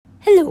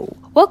Hello,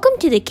 welcome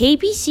to the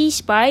KBC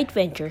Spy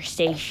Adventure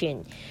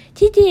Station.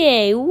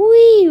 Today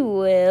we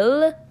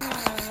will...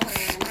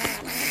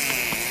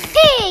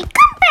 Hey,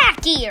 come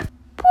back here!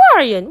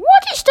 Brian,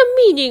 what is the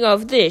meaning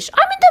of this?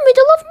 I'm in the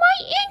middle of my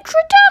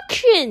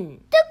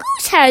introduction. The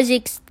goose has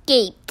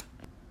escaped.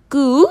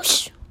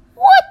 Goose?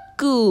 What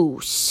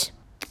goose?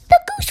 The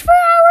goose for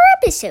our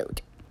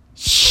episode.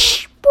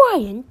 Shh,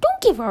 Brian,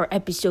 don't give our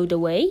episode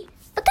away.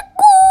 But the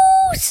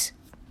goose!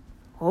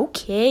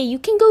 Okay, you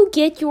can go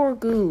get your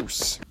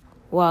goose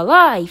while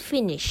I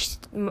finish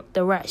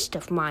the rest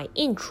of my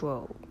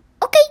intro.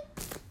 Okay.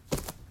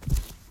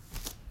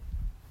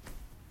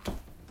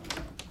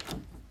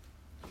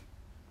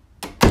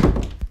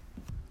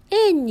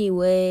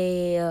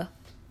 Anyway,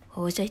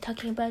 what was I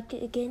talking about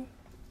again?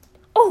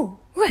 Oh,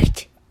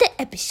 right, the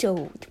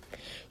episode.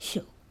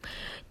 So,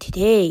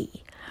 today,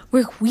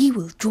 we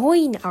will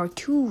join our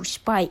two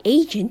spy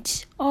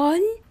agents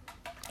on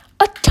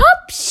a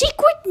top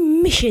secret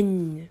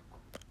mission.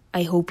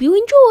 I hope you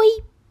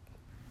enjoy.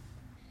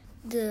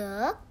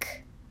 Duck.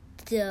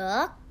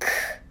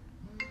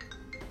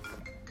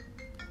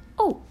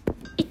 Oh,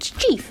 it's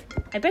Chief.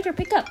 I better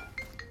pick up.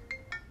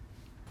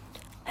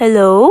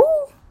 Hello?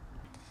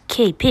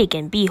 K Pig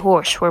and B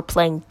Horse were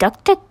playing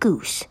Duck Duck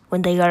Goose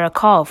when they got a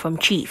call from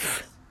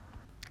Chief.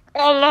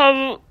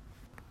 Hello.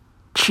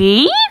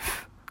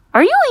 Chief?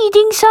 Are you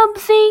eating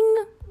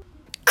something?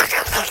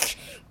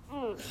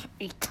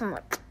 Eat too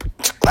much.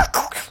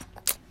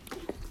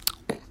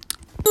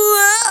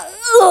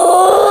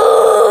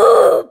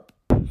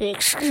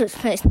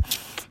 Excuse me.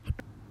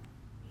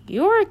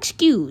 You're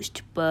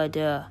excused, but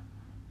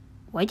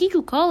why did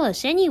you call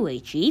us anyway,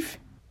 Chief?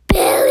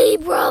 Belly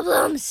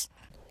problems.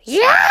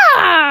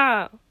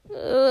 Yeah!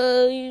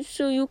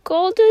 So you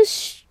called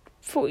us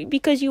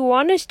because you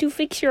want us to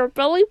fix your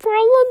belly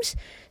problems?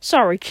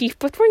 Sorry, Chief,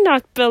 but we're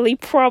not belly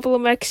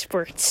problem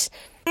experts.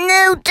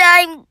 No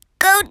time.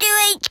 Go to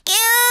HQ.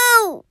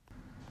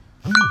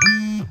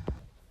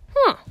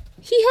 Huh,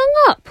 he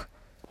hung up.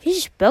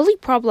 His belly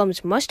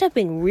problems must have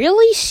been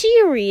really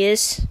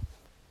serious.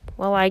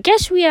 Well, I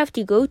guess we have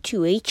to go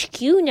to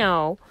HQ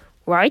now.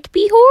 Right,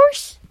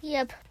 B-Horse?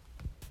 Yep.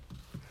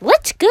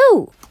 Let's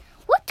go.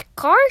 What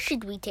car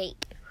should we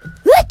take?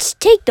 Let's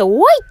take the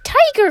White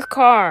Tiger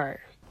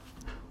car.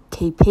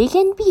 K-Pig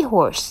and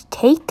B-Horse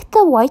take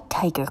the White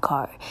Tiger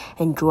car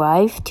and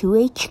drive to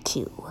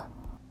HQ.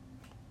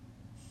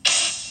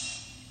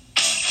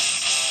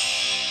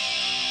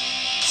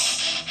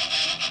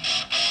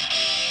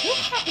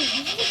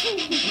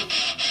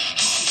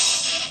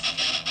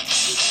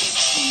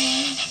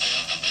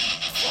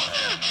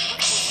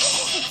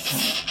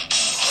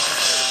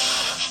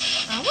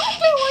 I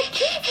wonder what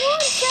Chief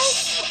wants us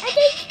at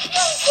HQ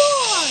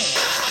for.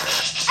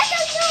 I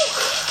don't know.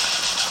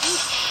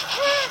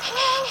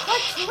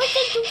 Let's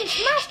listen to this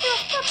master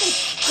of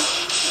puppets.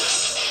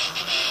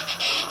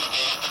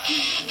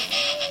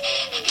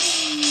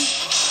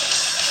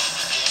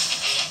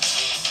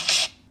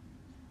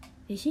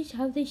 This is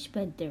how they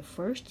spent their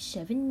first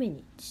 7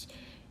 minutes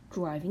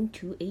driving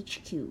to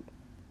HQ.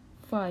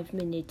 5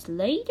 minutes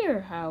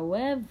later,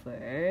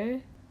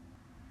 however...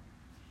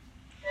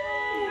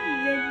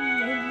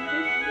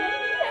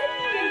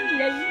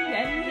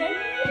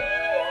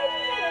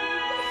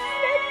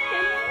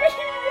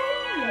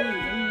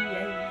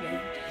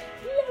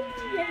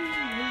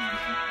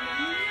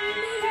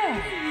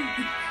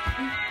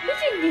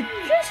 Isn't it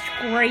just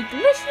great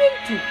listening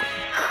to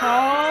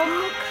calm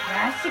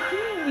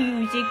classical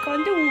music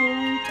on the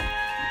road?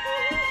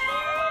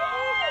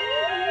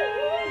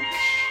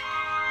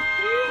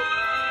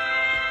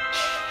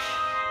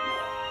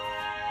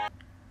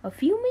 A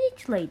few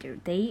minutes later,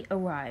 they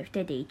arrived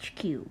at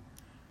HQ.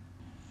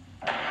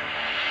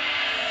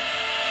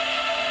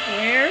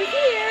 We're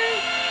here.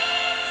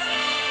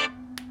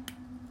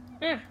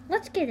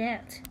 Let's get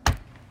out.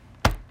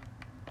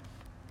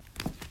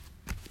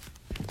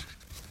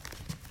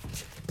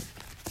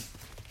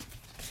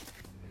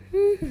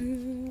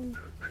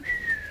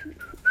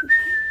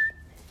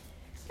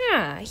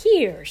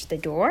 Here's the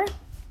door.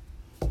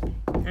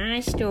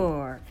 Nice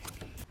door.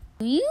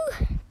 Do you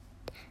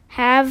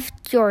have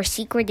your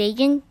secret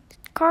agent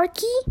card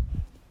key?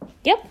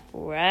 Yep,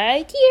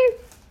 right here.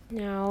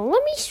 Now,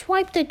 let me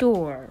swipe the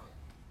door.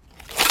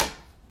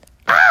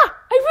 Ah!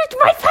 I ripped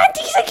my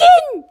panties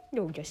again!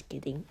 No, just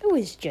kidding. It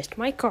was just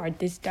my card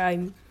this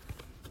time.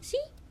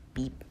 See?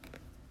 Beep.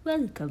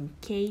 Welcome,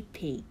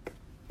 K-Pig.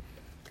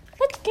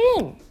 Let's get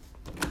in.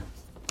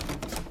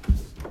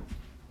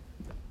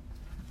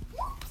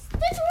 Oops, the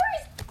door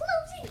is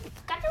closing.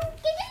 Gotta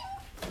get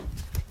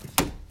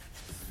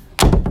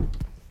in.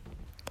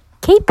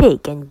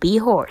 K-Pig and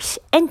B-Horse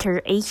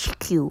enter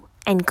HQ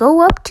and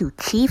go up to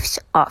Chief's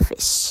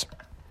office.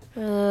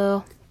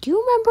 Do you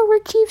remember where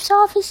Chief's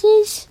office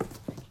is?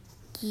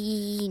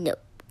 No.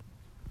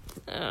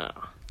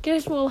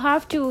 Guess we'll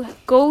have to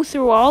go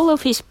through all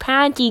of his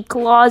panty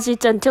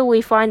closets until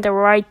we find the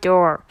right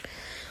door.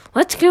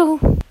 Let's go.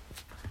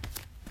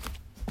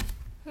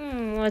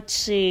 Let's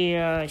see,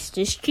 is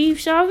this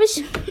Chief's office?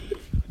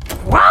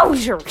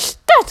 Wowzers!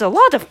 That's a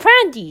lot of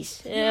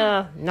panties.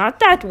 Not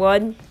that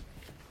one.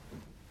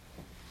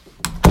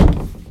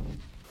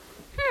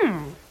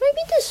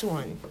 Maybe this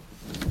one.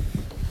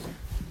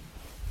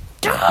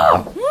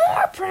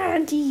 More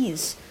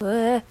panties.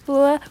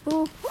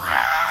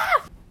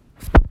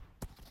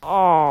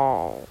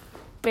 Oh,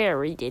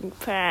 buried in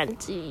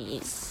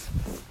panties.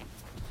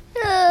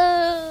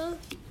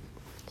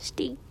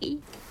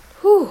 Stinky.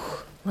 Whew.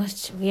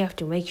 We have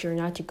to make sure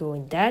not to go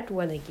in that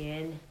one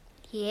again.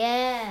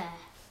 Yeah.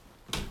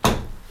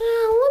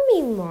 Let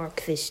me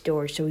mark this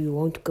door so we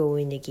won't go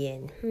in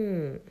again.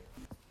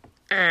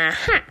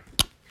 Aha!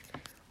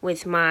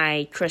 With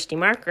my trusty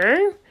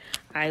marker,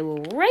 I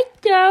will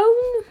write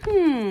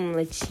down,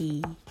 let's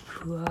see.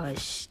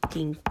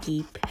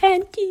 Stinky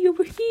panty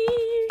over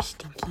here.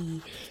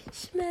 Stinky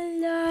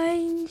smell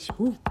lines.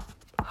 Ooh,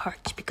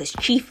 hearts, because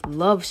Chief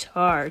loves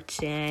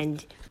hearts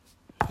and...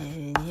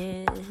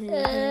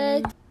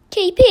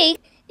 KP,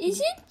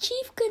 isn't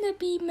Chief gonna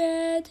be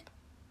mad?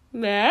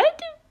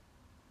 Mad?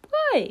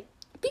 Why?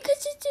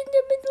 Because it's in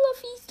the middle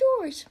of these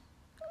doors.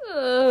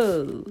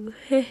 Oh,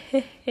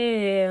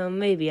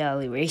 maybe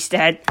I'll erase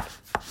that.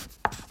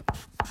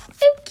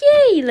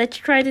 Okay, let's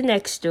try the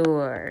next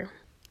door.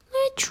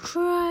 Let's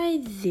try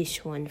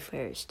this one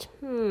first.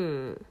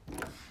 Millions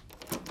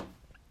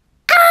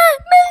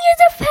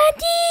of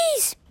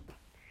panties!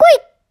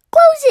 Quick,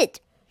 close it!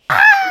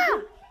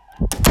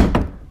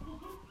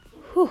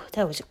 Whew,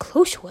 that was a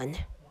close one.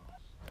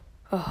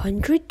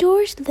 100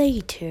 doors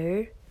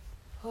later.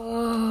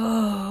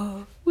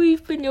 Oh,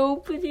 we've been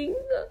opening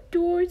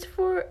doors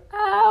for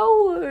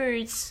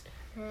hours.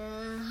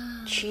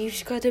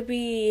 Chief's gotta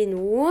be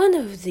in one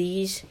of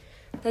these.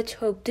 Let's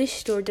hope this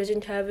store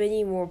doesn't have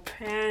any more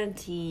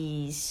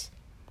panties.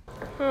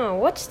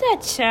 What's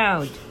that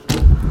sound?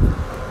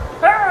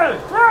 Hey,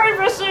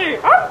 privacy!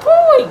 I'm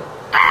pulling!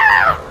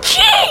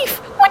 Chief!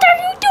 What are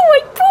you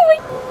doing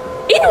pulling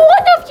in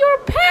one of your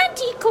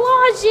panty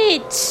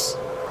closets?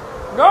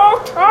 No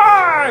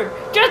time!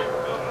 Just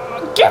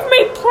give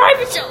me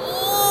privacy!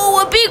 Oh,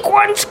 a big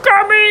one's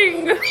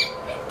coming!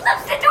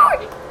 Close the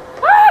door!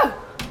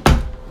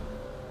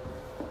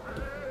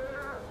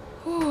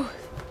 Oh,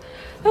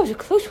 that was a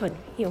close one.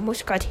 He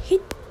almost got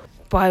hit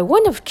by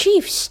one of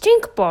Chief's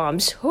stink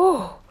bombs.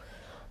 Oh,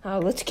 now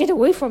let's get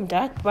away from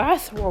that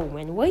bathroom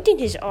and wait in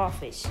his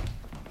office.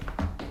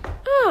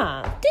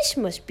 This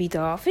must be the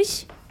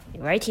office.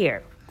 Right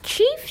here.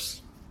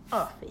 Chief's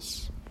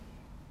office.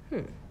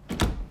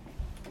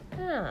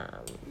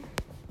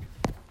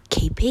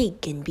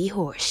 K-Pig and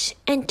B-Horse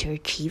enter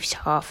Chief's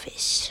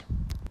office.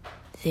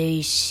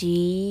 They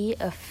see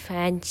a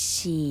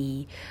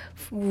fancy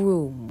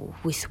room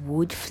with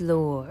wood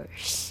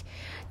floors,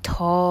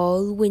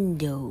 tall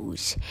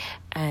windows,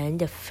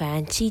 and a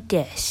fancy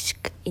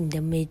desk in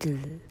the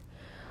middle,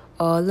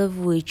 all of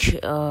which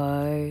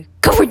are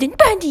covered in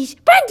panties!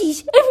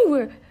 Panties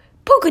everywhere!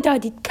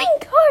 Polka-dotted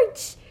pink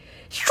hearts!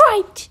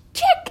 Striped,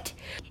 checked!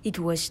 It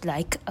was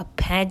like a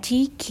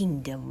panty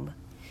kingdom.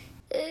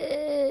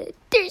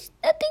 There's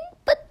nothing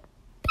but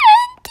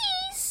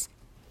panties!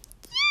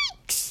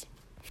 Yikes!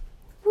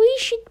 We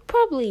should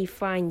probably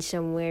find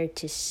somewhere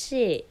to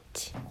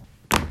sit.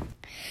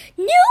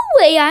 No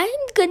way I'm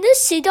gonna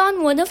sit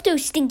on one of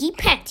those stinky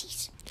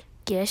panties.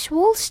 Guess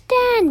we'll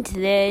stand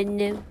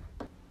then.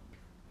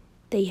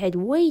 They had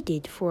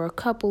waited for a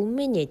couple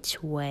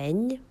minutes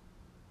when...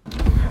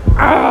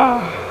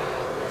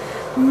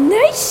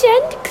 Nice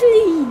and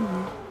clean.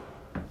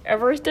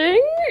 Everything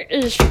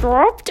is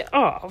dropped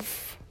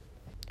off.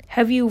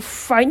 Have you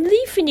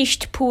finally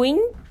finished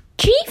pooing,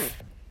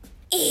 Chief?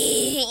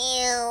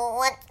 Ew,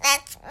 what's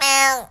that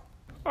smell?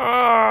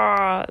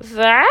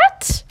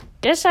 That?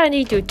 Guess I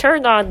need to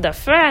turn on the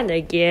fan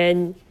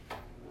again.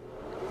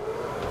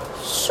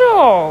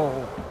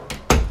 So,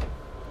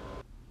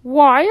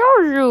 why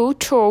are you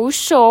two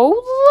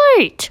so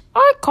late?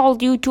 I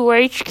called you to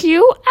HQ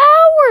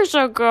hours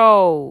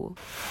ago.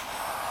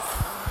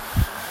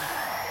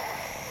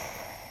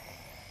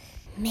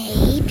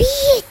 Maybe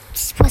it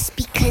was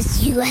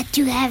because you had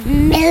to have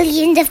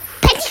millions of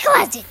panty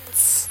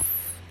closets.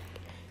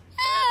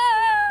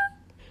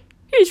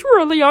 He's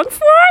really on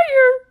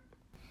fire.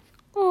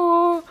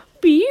 Oh,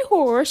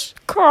 B-Horse,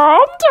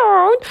 calm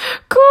down.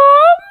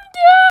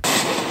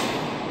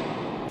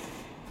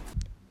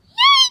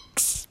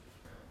 Yikes!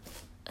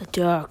 A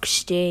dark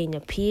stain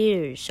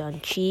appears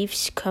on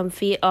Chief's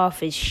comfy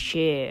office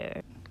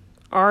chair.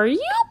 Are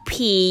you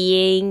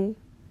peeing?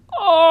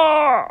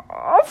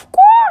 Of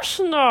course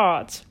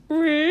not.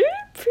 Me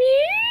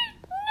pee?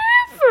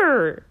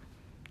 Never.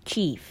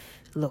 Chief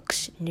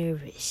looks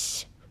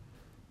nervous.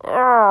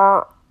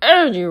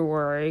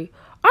 Anyway,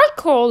 I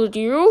called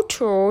you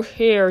two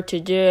here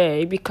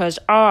today because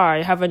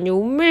I have a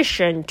new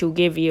mission to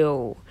give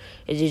you.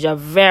 It is a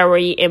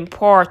very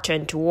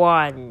important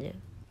one.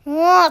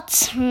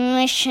 What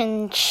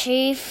mission,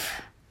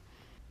 Chief?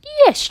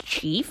 Yes,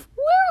 Chief.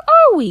 Where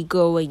are we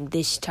going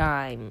this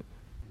time?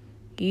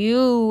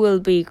 You will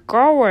be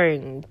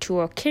going to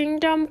a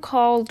kingdom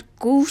called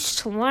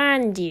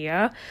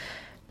Gooselandia,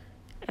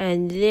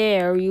 And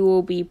there you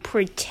will be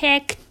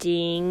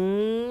protecting...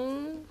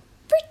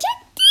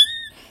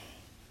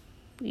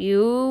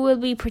 You will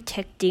be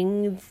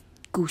protecting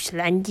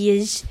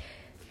Gooselandia's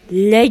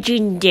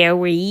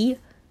legendary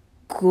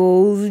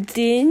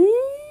golden...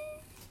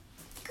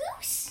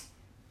 Goose?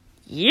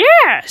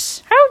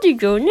 Yes! How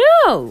did you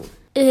know?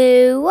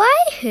 Oh,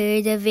 I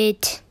heard of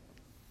it.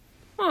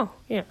 Oh,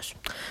 yes.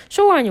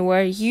 So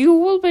anyway, you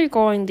will be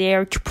going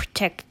there to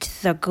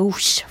protect the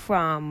goose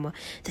from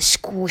the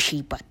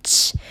squishy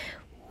butts.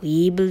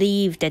 We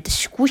believe that the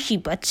squishy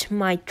butts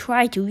might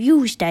try to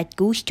use that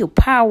goose to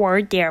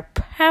power their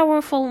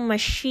powerful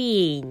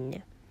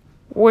machine.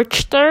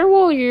 Which they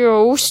will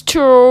use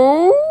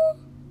to...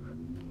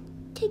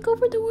 Take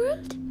over the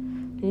world?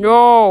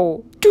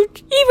 No,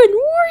 even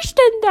worse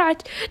than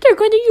that. They're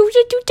going to use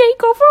it to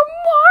take over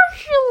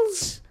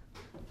Marshalls.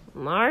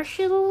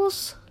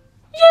 Marshalls?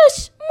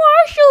 Yes,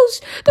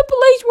 Marshalls, the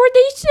place where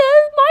they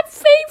sell my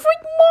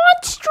favorite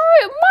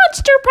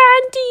monster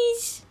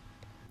panties.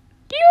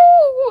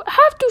 You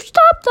have to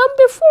stop them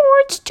before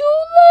it's too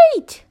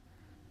late.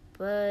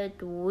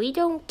 But we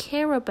don't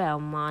care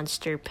about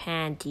monster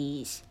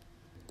panties.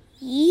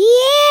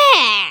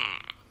 Yeah!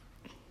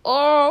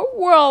 Oh,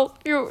 well,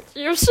 you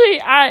see,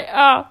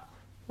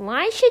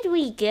 Why should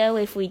we go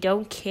if we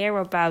don't care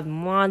about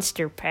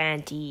monster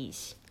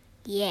panties?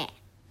 Yeah.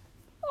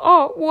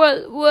 Oh,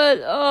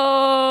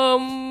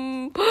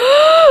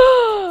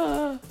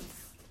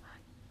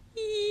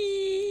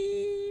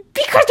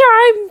 because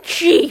I'm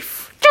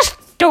chief.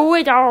 Just do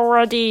it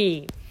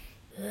already.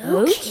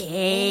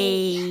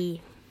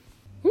 Okay.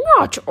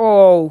 Not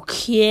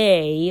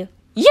okay.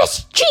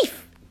 Yes,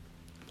 chief.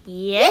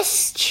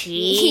 Yes,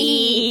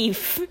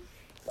 Chief.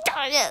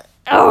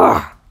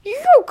 Ugh,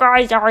 you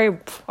guys are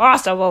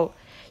impossible.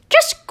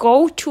 Just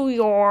go to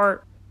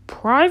your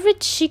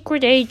private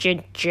secret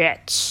agent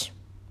jets.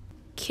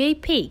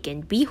 K-Pig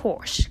and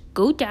B-Horse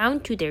go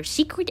down to their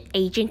secret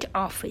agent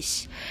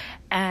office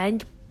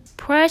and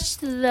press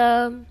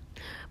the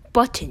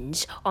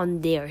buttons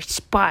on their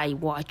spy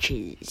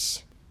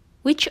watches,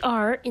 which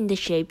are in the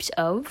shapes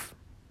of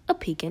a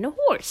pig and a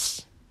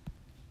horse.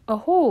 A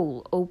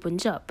hole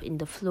opens up in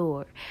the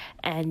floor,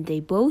 and they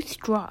both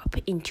drop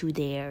into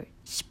their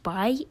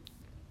spy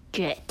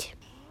jet.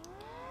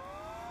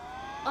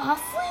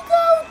 Off we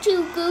go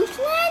to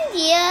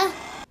Gooselandia.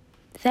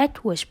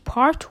 That was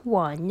part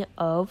 1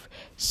 of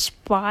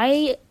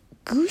Golden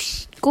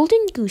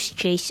Goose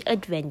Chase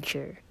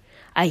Adventure.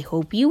 I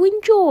hope you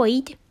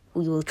enjoyed.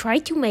 We will try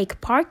to make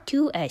part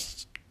 2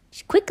 as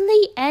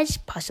quickly as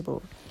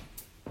possible.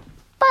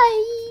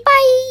 Bye!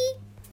 Bye!